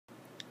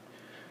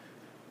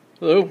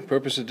Hello,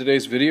 purpose of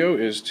today's video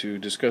is to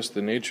discuss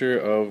the nature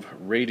of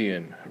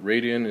radian.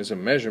 Radian is a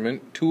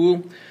measurement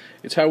tool.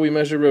 It's how we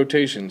measure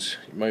rotations.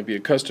 You might be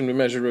accustomed to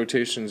measure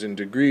rotations in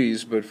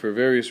degrees, but for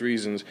various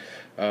reasons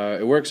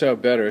it works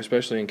out better,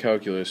 especially in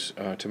calculus,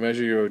 to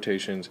measure your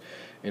rotations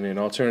in an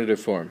alternative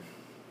form.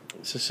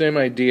 It's the same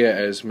idea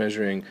as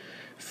measuring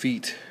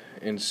feet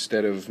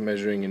instead of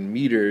measuring in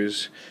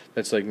meters.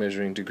 That's like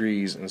measuring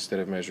degrees instead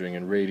of measuring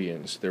in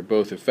radians. They're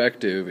both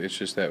effective, it's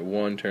just that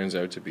one turns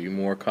out to be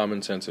more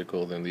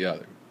commonsensical than the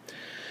other.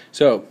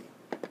 So,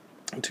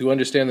 to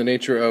understand the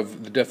nature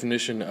of the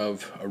definition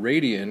of a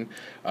radian,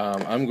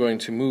 I'm going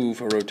to move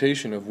a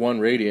rotation of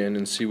 1 radian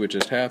and see what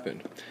just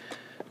happened.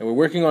 And we're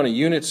working on a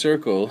unit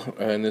circle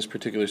in this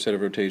particular set of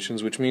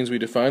rotations, which means we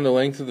define the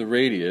length of the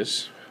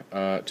radius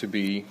to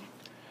be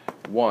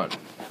 1.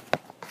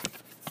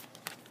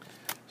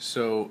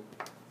 So,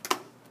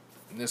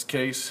 in this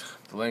case,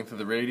 the length of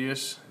the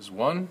radius is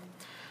 1,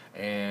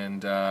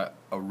 and a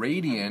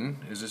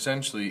radian is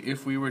essentially,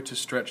 if we were to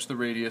stretch the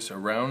radius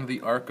around the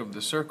arc of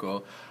the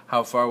circle,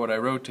 how far would I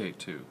rotate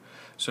to?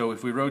 So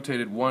if we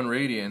rotated 1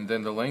 radian,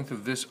 then the length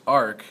of this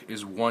arc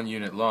is 1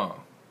 unit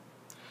long.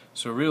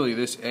 So really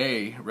this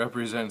A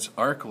represents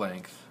arc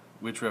length,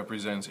 which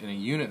represents in a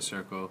unit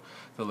circle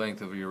the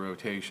length of your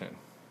rotation.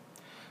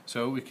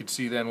 So we could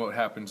see then what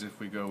happens if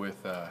we go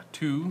with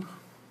 2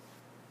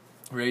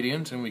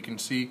 radians, and we can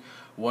see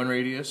 1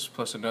 radius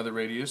plus another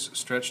radius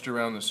stretched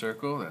around the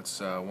circle. That's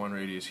 1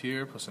 radius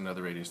here plus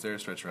another radius there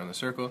stretched around the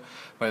circle.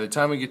 By the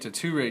time we get to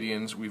 2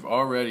 radians, we've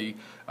already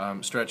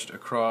stretched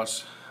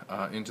across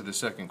into the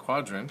second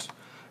quadrant,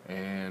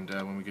 and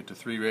when we get to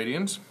 3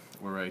 radians,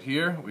 we're right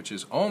here, which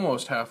is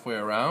almost halfway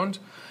around,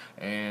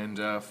 and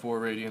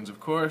 4 radians, of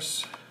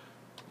course,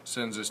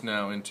 sends us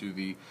now into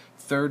the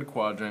third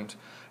quadrant,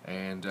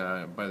 and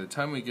by the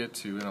time we get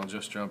to, and I'll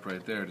just jump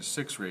right there, to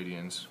 6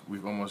 radians,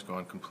 we've almost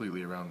gone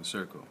completely around the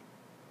circle.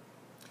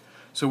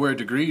 So where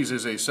degrees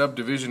is a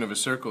subdivision of a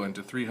circle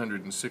into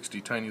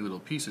 360 tiny little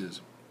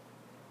pieces,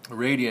 a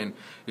radian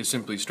is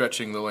simply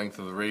stretching the length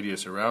of the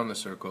radius around the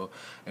circle,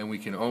 and we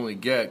can only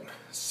get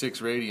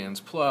 6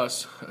 radians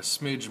plus a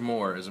smidge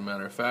more. As a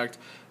matter of fact, it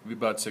would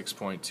be about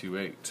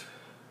 6.28.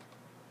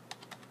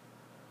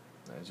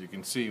 As you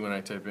can see, when I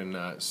type in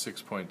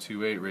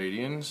 6.28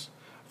 radians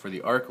for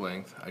the arc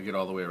length, I get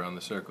all the way around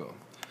the circle.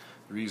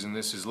 The reason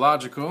this is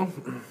logical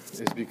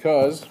is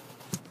because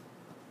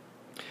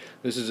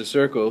this is a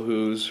circle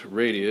whose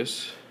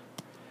radius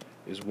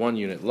is 1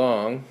 unit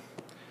long,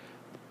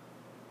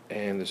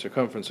 and the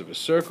circumference of a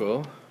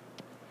circle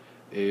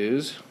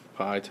is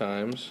pi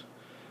times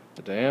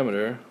the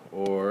diameter,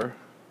 or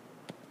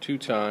 2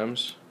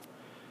 times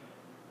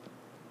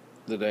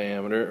the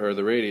diameter, or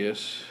the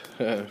radius.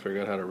 I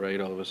forgot how to write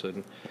all of a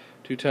sudden.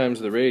 2 times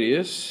the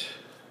radius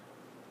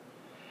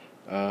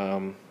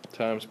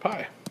times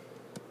pi.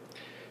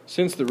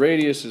 Since the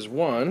radius is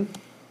 1,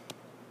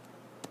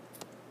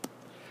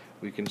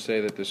 we can say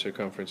that the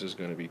circumference is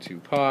going to be 2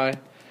 pi,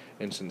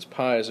 and since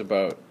pi is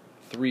about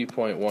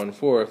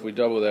 3.14, if we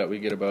double that, we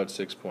get about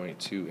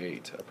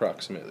 6.28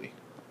 approximately.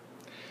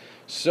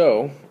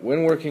 So,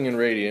 when working in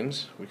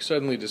radians, we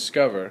suddenly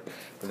discover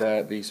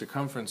that the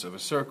circumference of a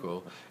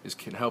circle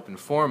can help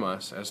inform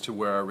us as to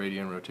where our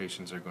radian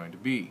rotations are going to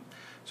be.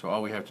 So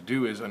all we have to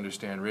do is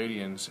understand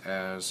radians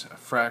as a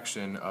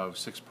fraction of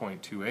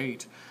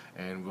 6.28,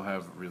 and we'll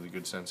have a really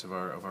good sense of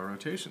our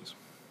rotations.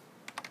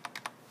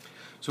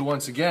 So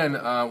once again,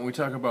 when we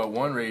talk about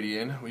 1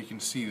 radian, we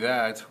can see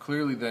that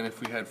clearly then if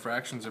we had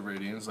fractions of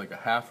radians, like a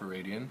half a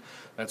radian,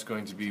 that's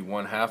going to be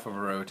 1/2 of a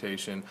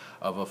rotation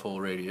of a full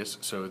radius.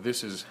 So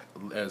this is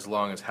as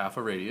long as half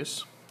a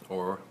radius,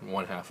 or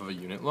 1/2 of a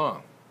unit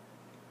long.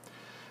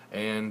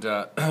 And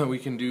we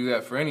can do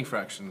that for any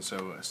fraction,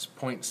 so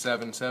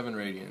 0.77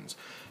 radians.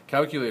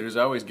 Calculators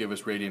always give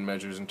us radian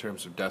measures in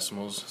terms of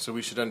decimals, so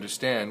we should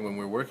understand when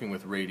we're working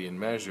with radian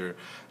measure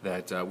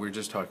that we're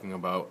just talking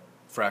about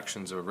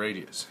fractions of a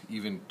radius.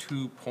 Even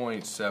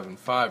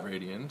 2.75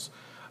 radians,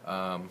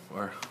 well,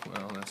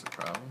 that's the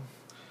problem.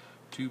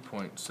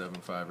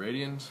 2.75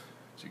 radians,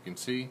 as you can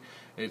see,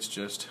 it's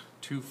just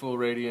 2 full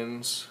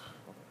radians,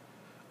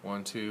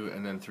 1, 2,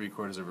 and then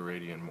 3/4 of a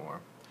radian more.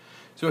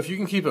 So if you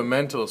can keep a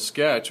mental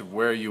sketch of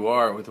where you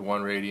are with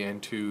 1 radian,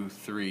 2,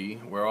 3,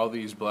 where all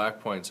these black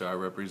points are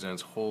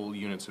represents whole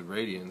units of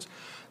radians,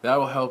 that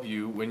will help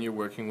you when you're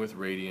working with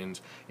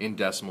radians in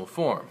decimal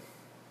form.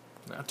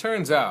 Now it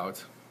turns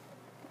out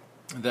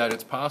that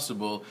it's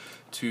possible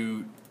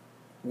to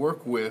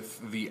work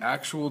with the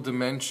actual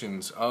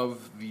dimensions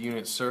of the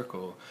unit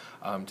circle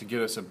to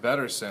give us a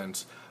better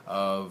sense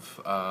of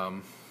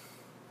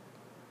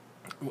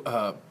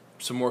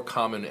some more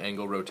common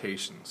angle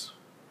rotations.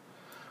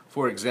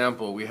 For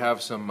example, we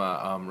have some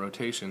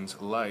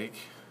rotations like,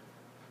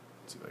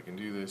 let's see if I can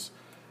do this.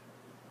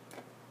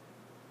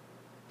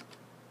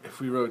 If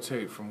we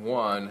rotate from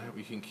 1,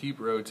 we can keep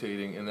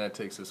rotating, and that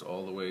takes us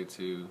all the way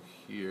to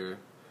here,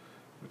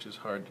 which is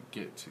hard to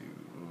get to.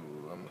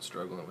 Ooh, I'm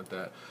struggling with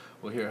that.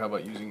 Well, here, how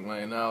about using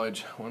my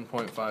knowledge?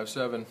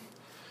 1.57.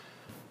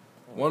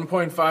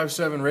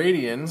 1.57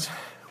 radians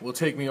will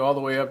take me all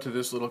the way up to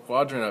this little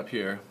quadrant up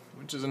here,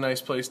 which is a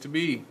nice place to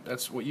be.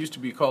 That's what used to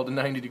be called a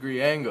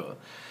 90-degree angle.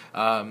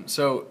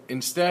 So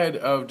instead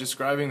of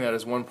describing that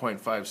as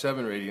 1.57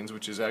 radians,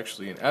 which is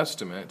actually an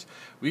estimate,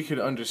 we could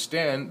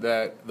understand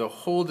that the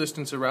whole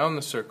distance around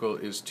the circle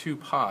is 2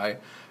 pi.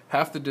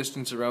 Half the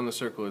distance around the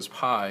circle is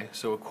pi,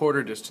 so a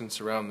quarter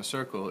distance around the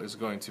circle is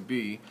going to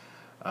be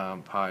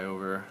pi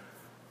over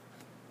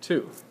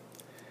 2.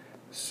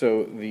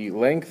 So the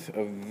length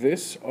of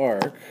this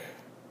arc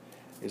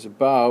is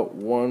about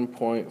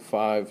 1.57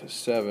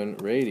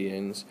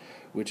 radians,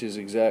 which is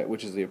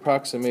the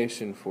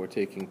approximation for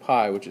taking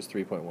pi, which is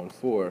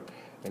 3.14,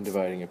 and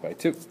dividing it by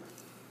 2.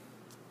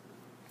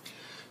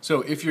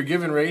 So if you're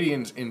given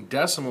radians in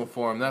decimal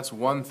form, that's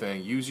one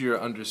thing. Use your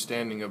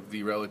understanding of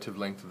the relative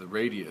length of the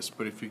radius.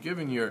 But if you're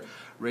given your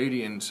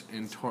radians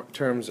in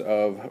terms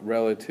of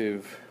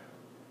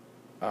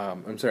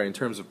in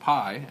terms of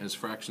pi, as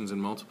fractions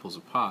and multiples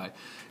of pi,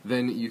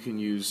 then you can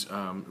use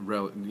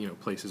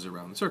places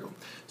around the circle.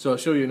 So I'll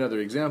show you another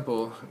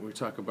example. We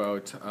talk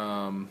about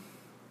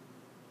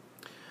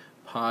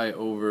pi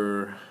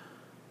over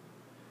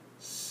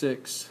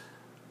 6.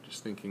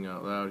 Just thinking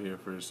out loud here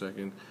for a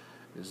second.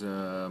 Is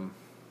well,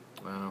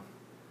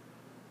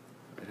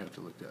 I'd have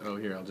to look at. Oh,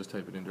 here, I'll just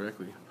type it in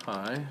directly.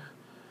 Pi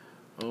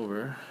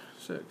over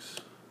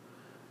 6.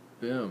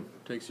 Boom,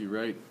 takes you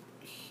right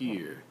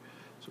here.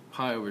 So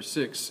pi over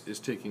 6 is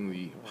taking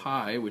the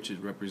pi, which is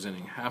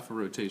representing half a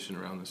rotation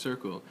around the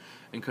circle,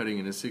 and cutting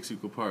it into 6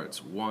 equal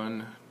parts.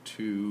 1,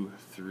 2,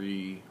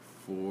 3,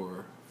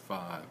 4,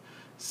 5.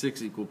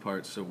 6 equal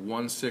parts, so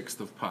 1/6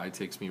 of pi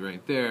takes me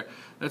right there.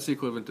 That's the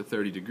equivalent to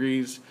 30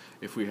 degrees.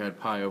 If we had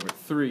pi over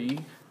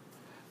 3,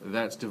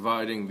 that's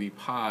dividing the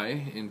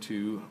pi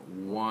into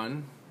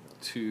 1,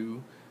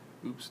 2,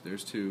 oops,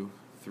 there's 2,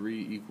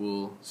 3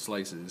 equal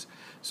slices.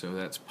 So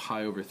that's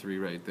pi over 3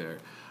 right there.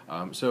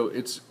 So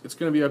it's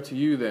going to be up to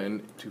you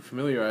then to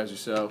familiarize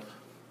yourself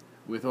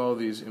with all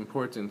these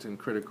important and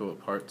critical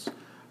parts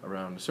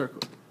around a circle.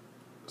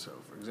 So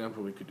for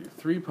example, we could do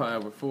 3 pi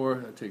over 4,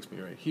 that takes me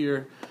right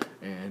here,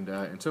 and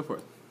so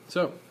forth.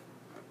 So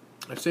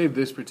I've saved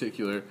this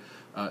particular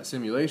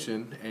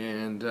simulation,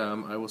 and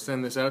I will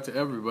send this out to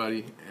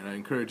everybody, and I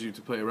encourage you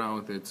to play around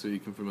with it so you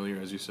can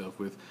familiarize yourself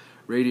with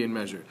radian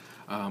measure.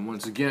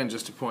 Once again,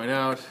 just to point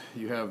out,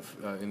 you have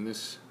in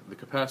this the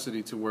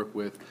capacity to work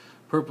with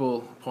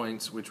purple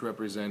points, which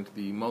represent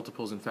the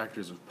multiples and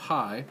factors of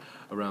pi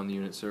around the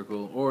unit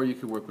circle, or you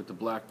could work with the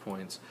black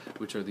points,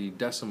 which are the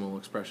decimal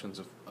expressions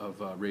of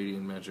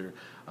radian measure,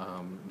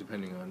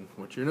 depending on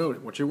what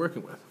you're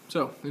working with.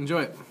 So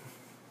enjoy it.